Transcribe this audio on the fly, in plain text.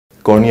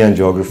Cornea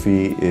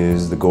angiography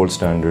is the gold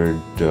standard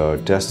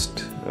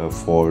test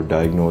for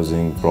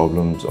diagnosing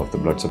problems of the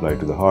blood supply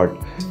to the heart.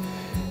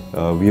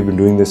 We have been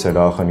doing this at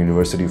Khan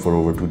University for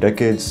over 2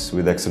 decades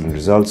with excellent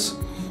results.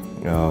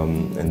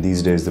 And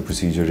these days the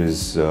procedure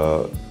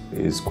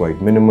is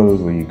quite minimal.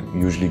 We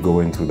usually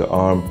go in through the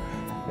arm,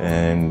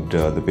 and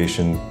the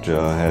patient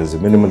has a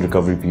minimal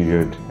recovery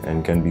period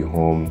and can be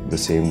home the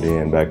same day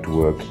and back to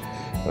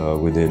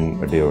work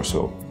within a day or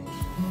so.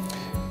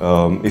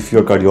 If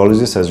your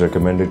cardiologist has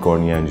recommended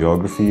cornea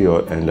angiography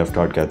and left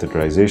heart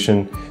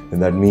catheterization, then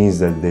that means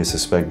that they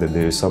suspect that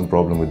there is some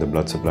problem with the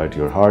blood supply to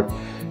your heart,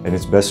 and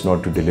it's best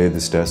not to delay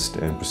this test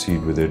and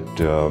proceed with it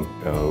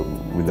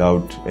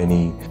without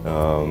any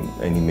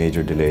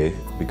major delay,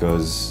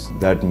 because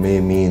that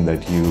may mean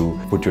that you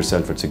put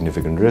yourself at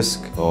significant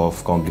risk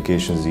of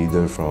complications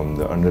either from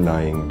the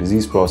underlying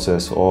disease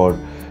process or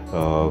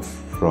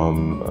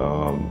from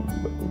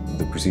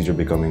the procedure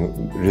becoming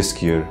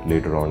riskier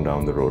later on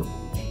down the road.